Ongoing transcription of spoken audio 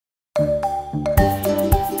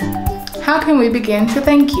How can we begin to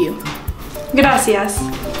thank you? Gracias.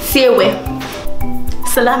 Sirwe.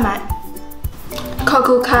 Salamat.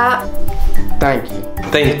 Kokuka. Thank you.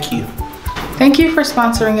 Thank you. Thank you for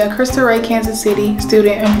sponsoring a Cristo Rey Kansas City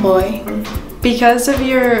student employee. Because of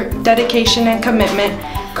your dedication and commitment,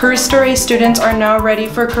 Cristo Rey students are now ready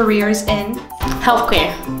for careers in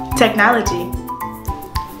Healthcare. Technology.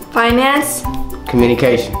 finance,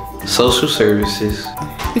 Communication. Social services.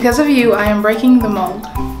 Because of you, I am breaking the mold.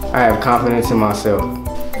 I have confidence in myself.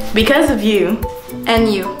 Because of you,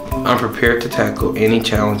 and you. I'm prepared to tackle any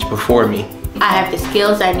challenge before me. I have the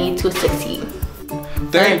skills I need to succeed.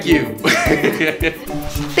 Thank you.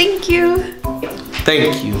 Thank you.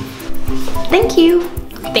 Thank you. Thank you.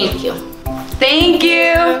 Thank you. Thank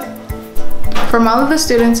you. From all of the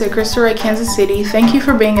students at Cristo Rey Kansas City, thank you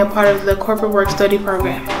for being a part of the Corporate Work Study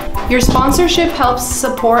program. Your sponsorship helps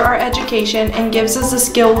support our education and gives us the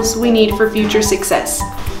skills we need for future success.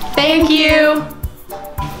 Thank you.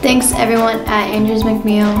 Thanks everyone at Andrews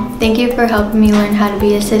McMeel. Thank you for helping me learn how to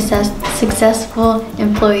be a successful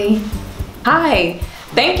employee. Hi,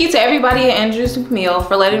 thank you to everybody at Andrews McMeel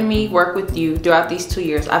for letting me work with you throughout these 2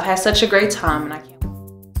 years. I've had such a great time and I can't